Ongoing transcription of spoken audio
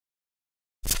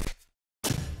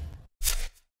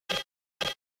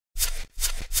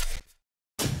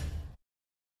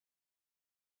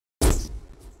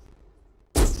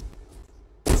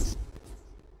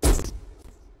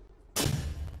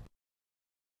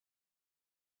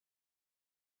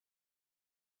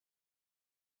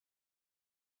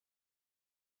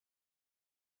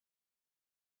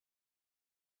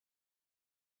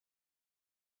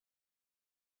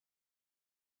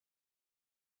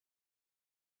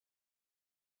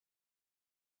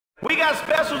We got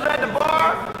specials at the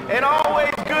bar and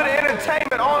always good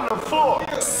entertainment on the floor.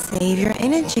 Save your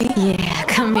energy. Yeah,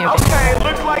 come here. Okay,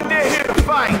 looks like they're here to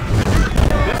fight.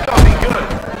 This gonna be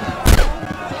good.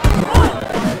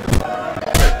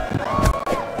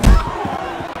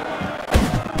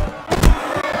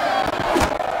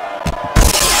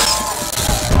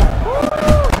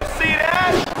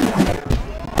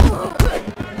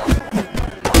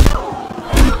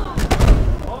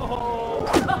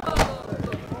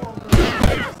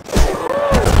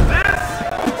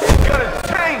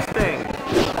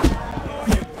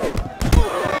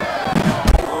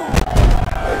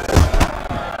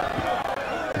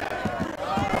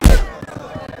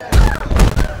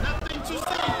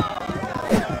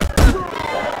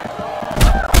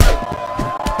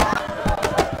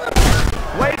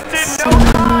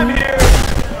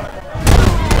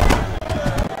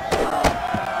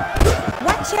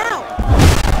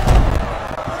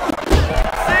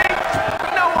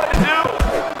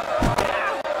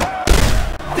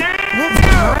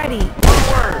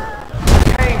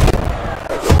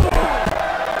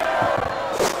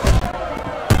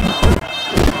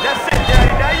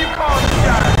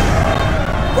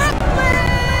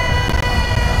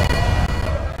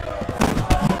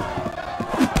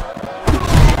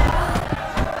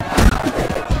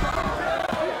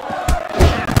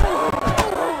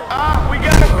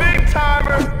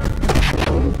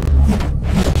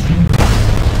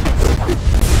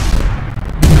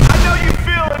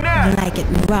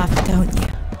 Rough, don't you?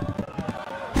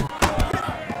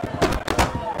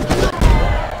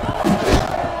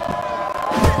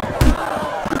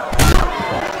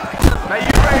 Now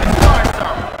you ready to start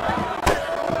something?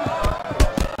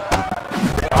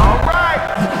 All right.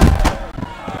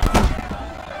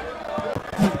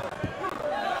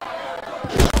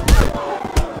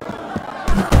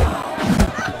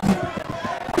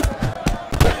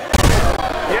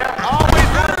 Yeah, always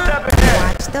one step ahead.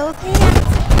 Watch those hands.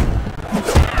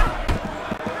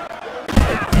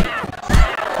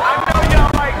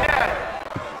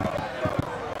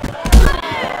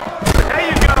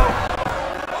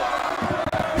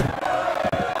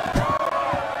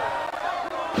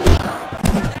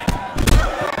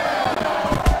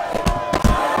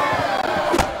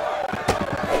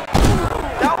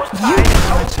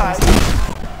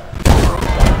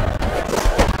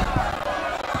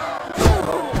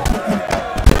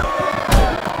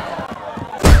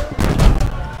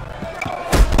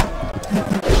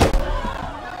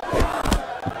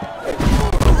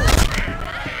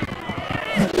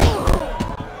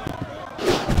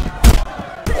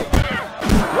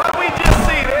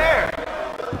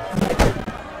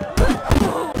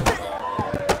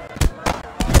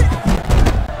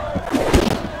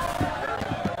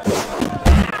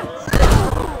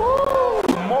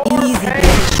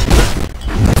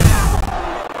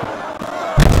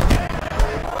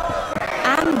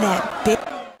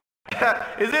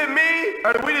 Is it me,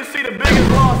 or did we just see the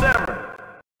biggest loss ever?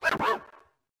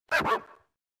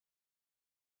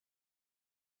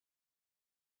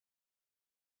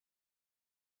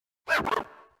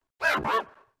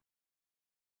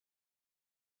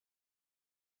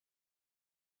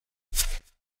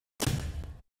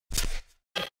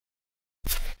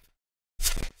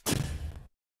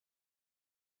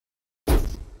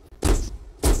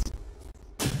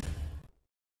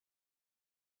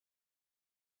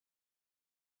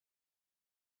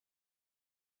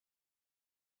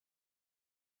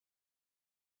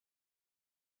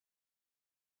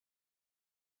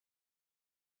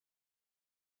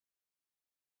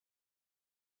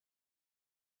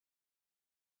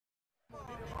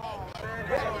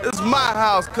 This is my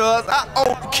house, cuz. I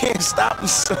can't stop me,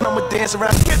 son. I'ma dance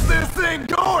around. Get this thing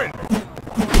going!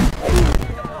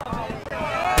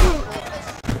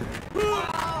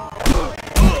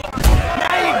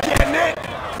 Now you getting it!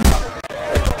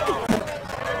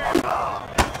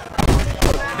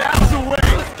 That was a waste!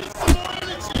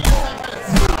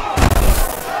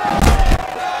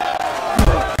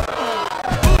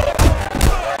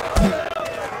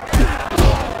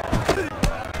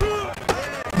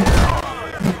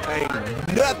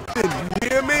 Nothing, you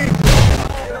hear me?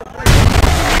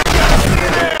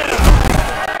 Yeah.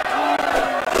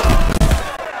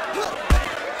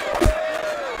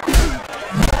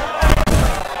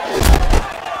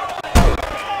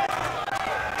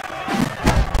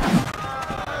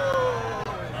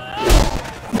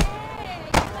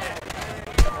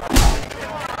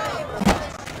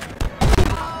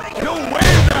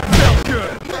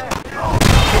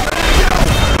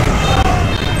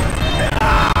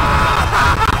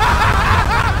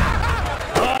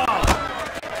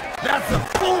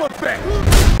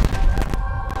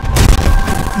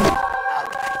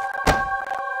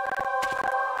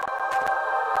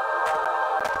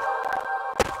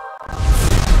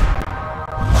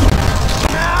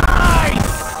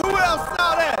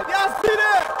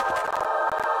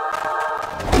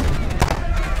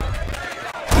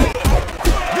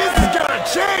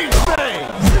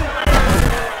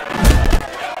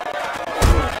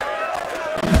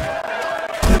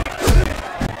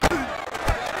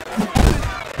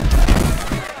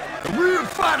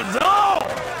 fighters on!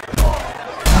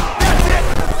 That's it!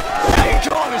 Now you're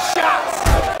calling the shots!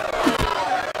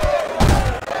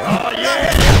 Oh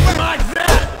yeah, like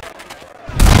that!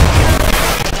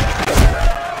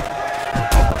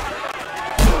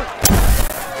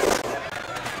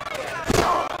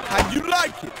 How you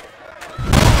like it?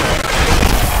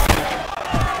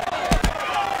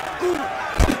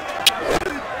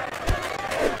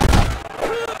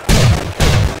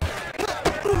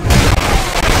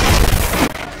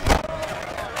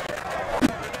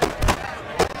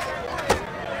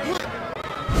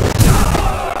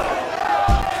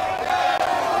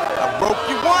 Broke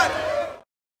you what?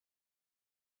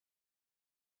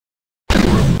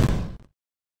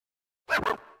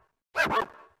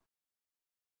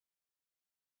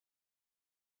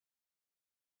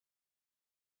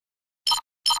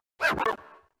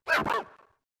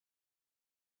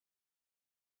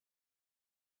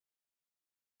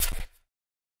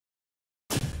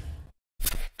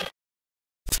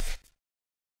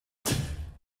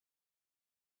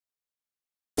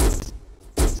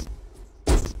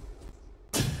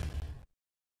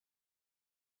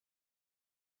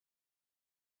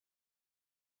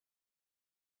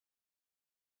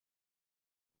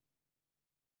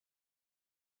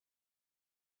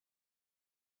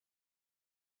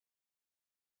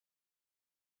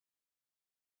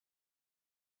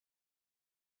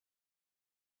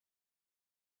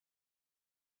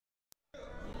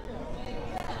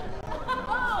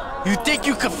 You think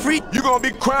you could free? You gonna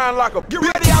be crying like a... Get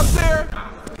ready out there!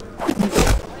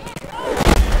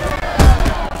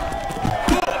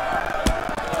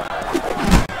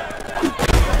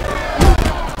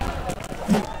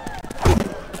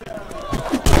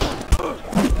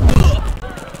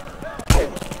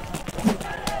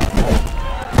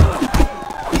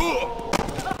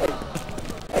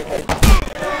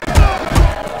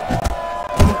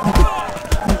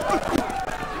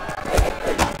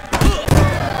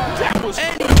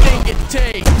 Anything it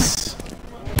takes.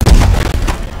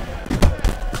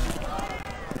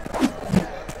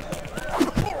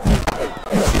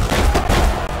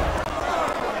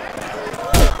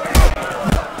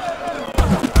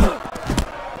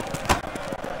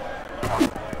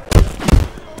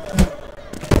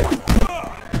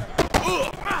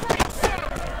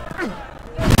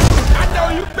 I know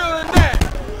you feeling that.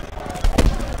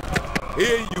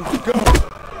 Here you go.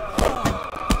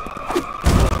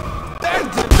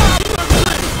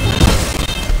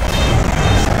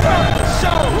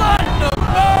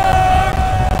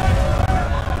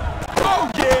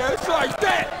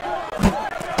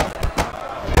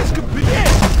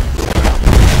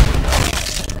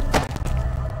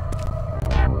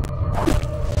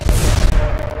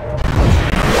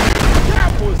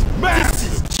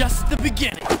 The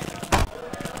beginning.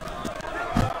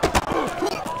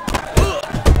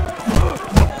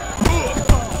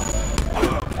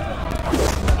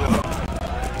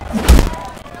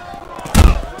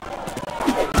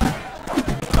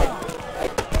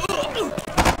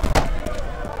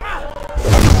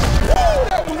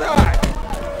 That was hot.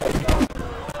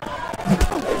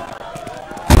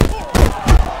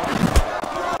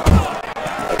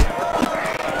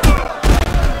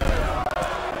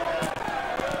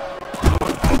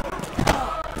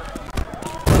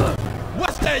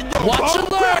 Watch and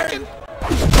learn!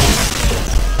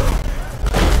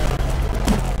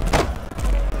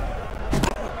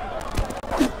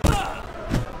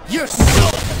 You're so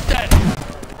pathetic!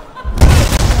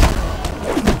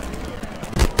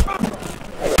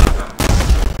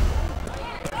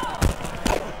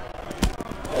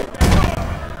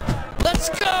 Let's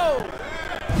go!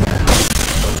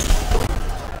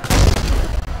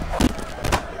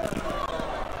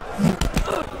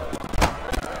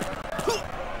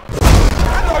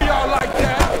 Y'all like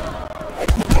that?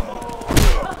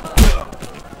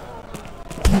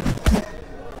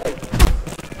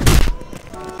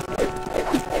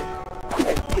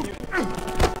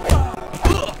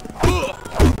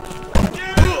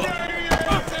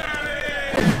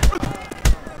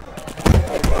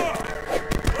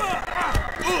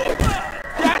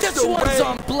 This one's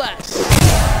unblessed.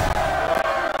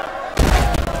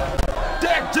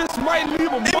 That just might leave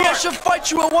a mark. Maybe I should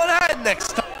fight you in one hand next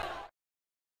time.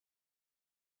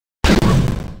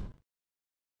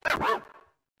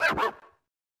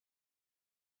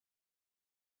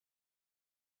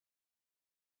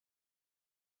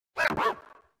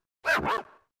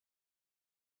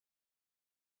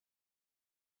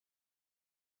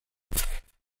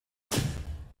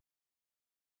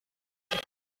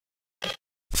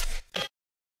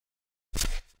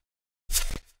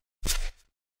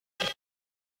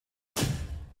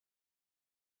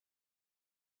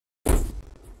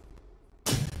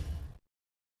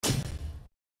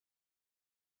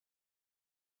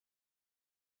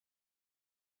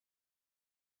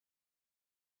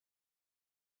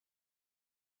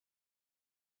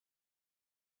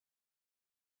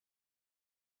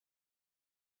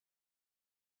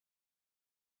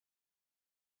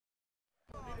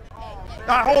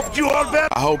 I hope you are better.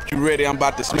 I hope you're ready. I'm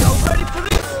about to smash. Y'all ready for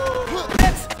this?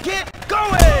 Let's get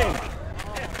going!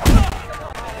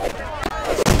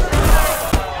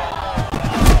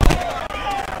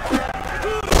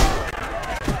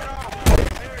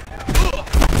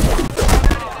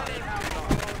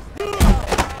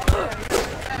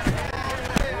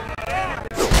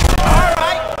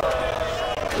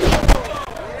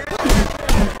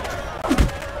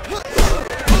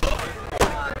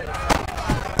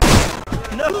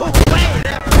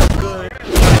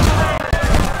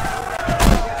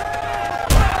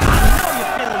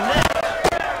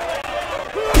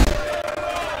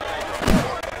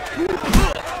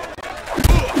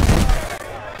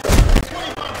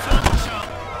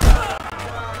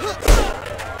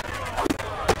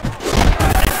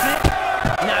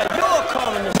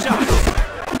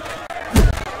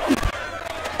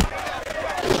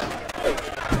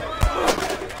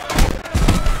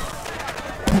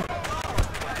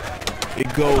 It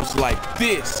goes like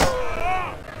this.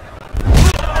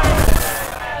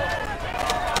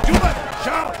 You better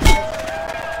jump.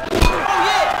 Oh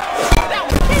yeah! That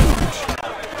was huge!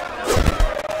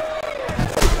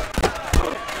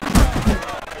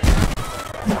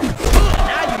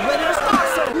 Now you ready to start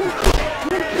something?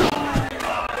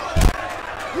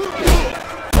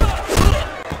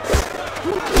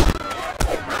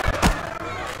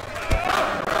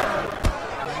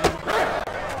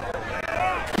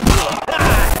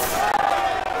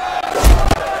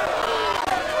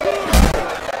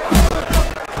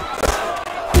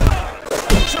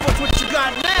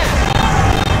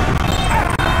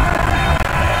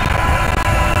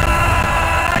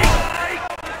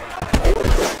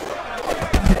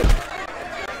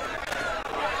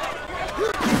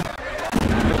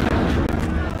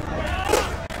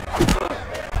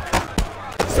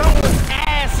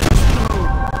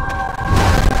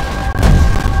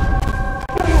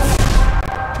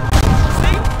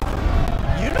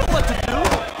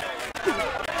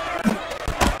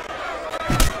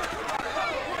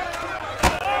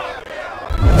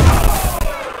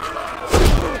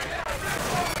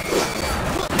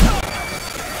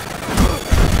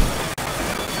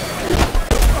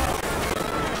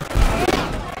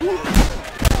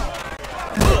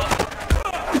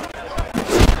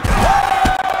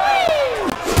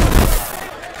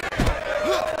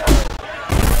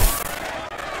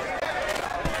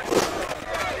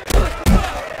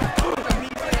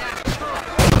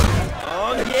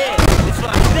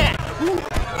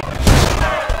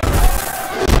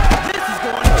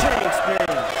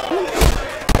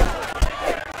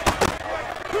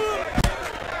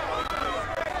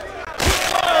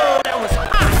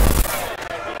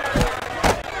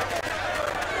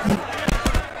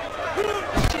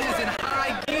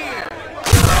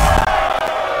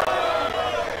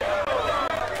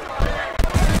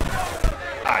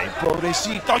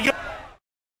 Pobrecito, yo.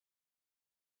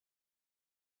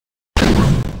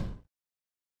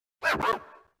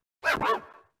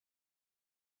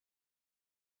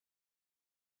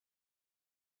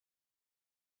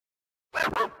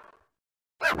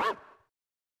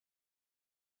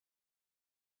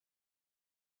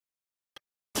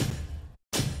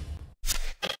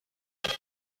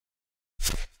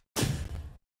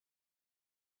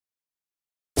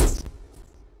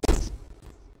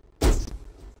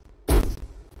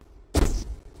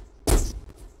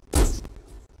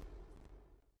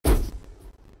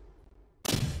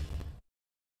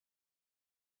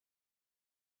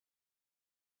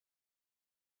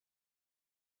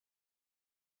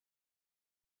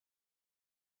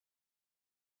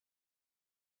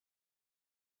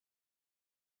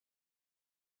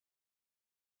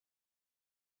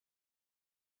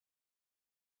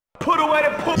 Put away the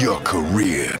pool. Your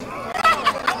career.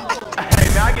 Hey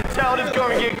man, I can tell this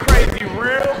gonna get crazy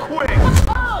real quick.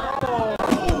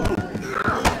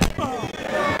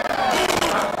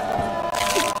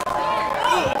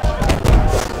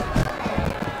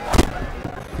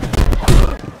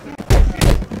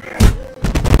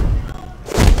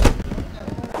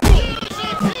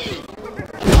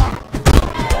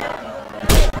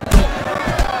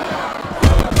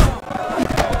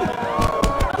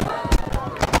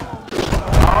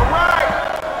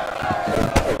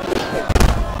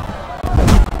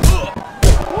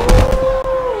 Woo!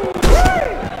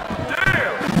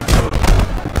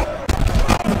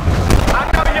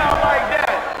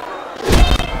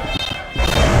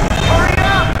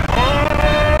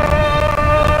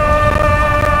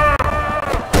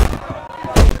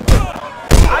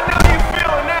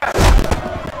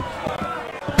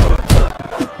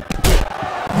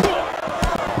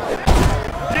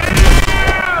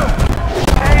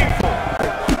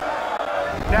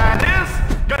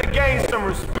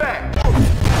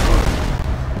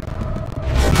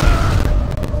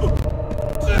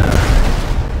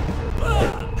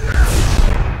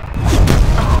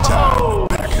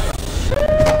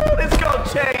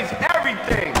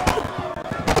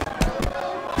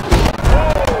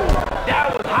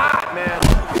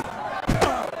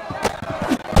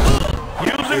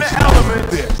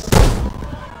 this.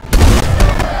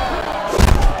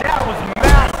 That was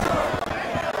massive.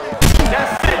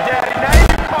 That's it, Daddy. Now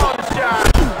you call the shot.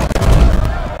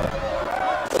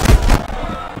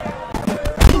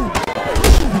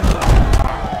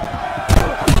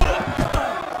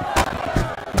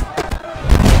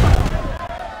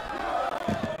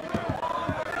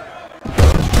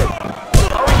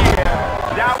 Oh yeah,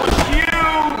 that was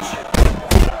huge.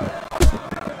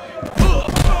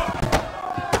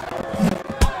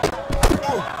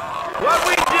 What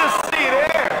we just see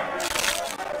there?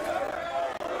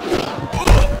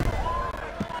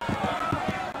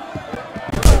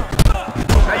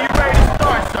 Now you ready to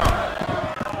start something?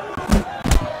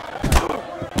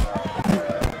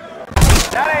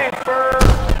 That ain't first.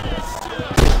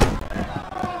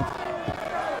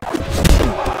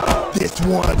 This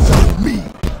one's on me.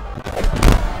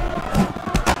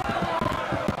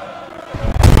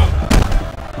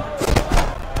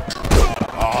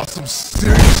 Oh, some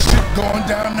serious shit going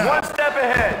down now. One step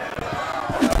ahead.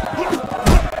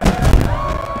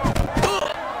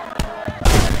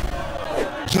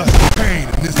 Just pain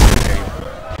in this game.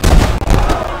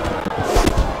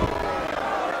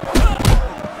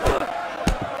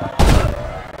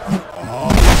 Oh,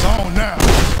 it's on now.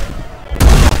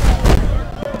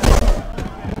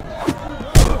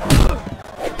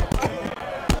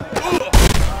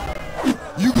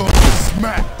 You gonna get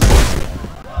smacked.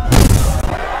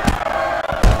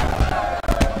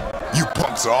 You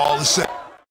punks are all the same.